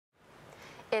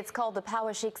It's called the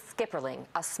Poweshiek skipperling,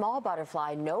 a small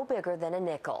butterfly no bigger than a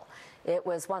nickel. It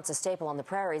was once a staple on the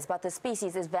prairies, but the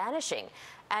species is vanishing.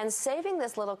 And saving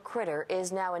this little critter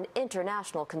is now an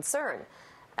international concern.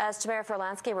 As Tamara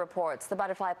Ferlansky reports, the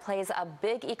butterfly plays a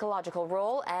big ecological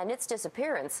role, and its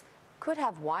disappearance could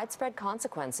have widespread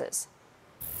consequences.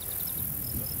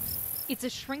 It's a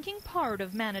shrinking part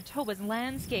of Manitoba's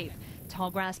landscape.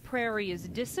 Tallgrass prairie is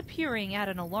disappearing at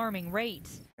an alarming rate.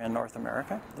 In North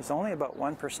America, there's only about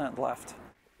 1% left.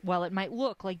 While it might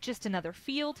look like just another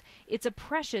field, it's a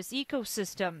precious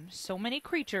ecosystem so many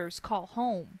creatures call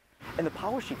home. And the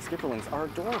Poweshiek skipperlings are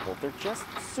adorable. They're just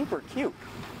super cute.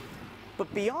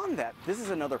 But beyond that, this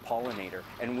is another pollinator,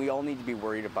 and we all need to be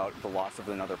worried about the loss of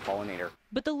another pollinator.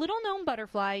 But the little-known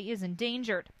butterfly is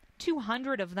endangered.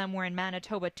 200 of them were in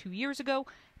Manitoba 2 years ago.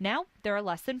 Now there are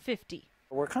less than 50.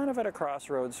 We're kind of at a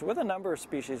crossroads with a number of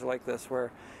species like this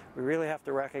where we really have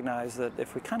to recognize that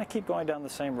if we kind of keep going down the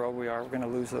same road we're going to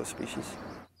lose those species.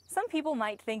 Some people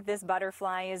might think this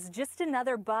butterfly is just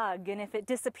another bug, and if it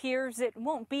disappears, it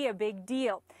won't be a big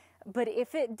deal. But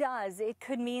if it does, it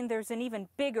could mean there's an even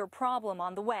bigger problem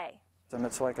on the way. And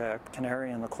it's like a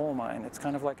canary in the coal mine. It's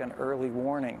kind of like an early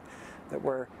warning that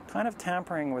we're kind of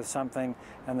tampering with something,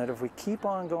 and that if we keep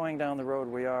on going down the road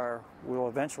we'll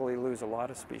eventually lose a lot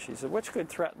of species, which could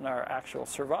threaten our actual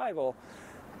survival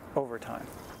over time.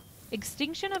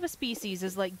 Extinction of a species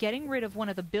is like getting rid of one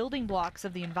of the building blocks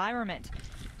of the environment.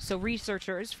 So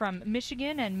researchers from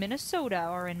Michigan and Minnesota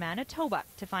are in Manitoba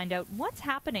to find out what's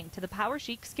happening to the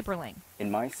Poweshiek skipperling. In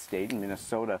my state, in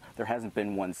Minnesota, there hasn't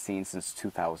been one seen since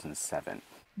 2007.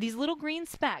 These little green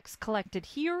specks collected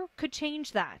here could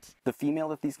change that. The female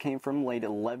that these came from laid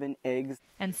 11 eggs.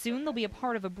 And soon they'll be a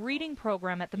part of a breeding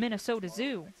program at the Minnesota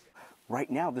Zoo. Right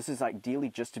now, this is ideally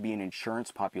just to be an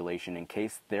insurance population in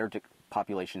case their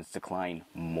populations decline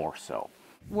more so.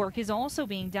 Work is also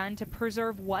being done to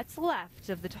preserve what's left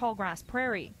of the tallgrass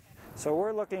prairie. So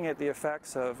we're looking at the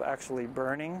effects of actually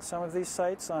burning some of these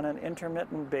sites on an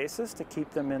intermittent basis to keep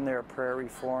them in their prairie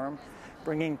form,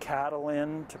 bringing cattle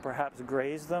in to perhaps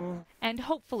graze them, and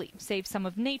hopefully save some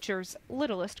of nature's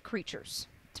littlest creatures.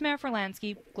 Tamara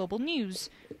Ferlansky, Global News,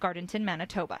 Gardenton,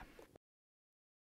 Manitoba.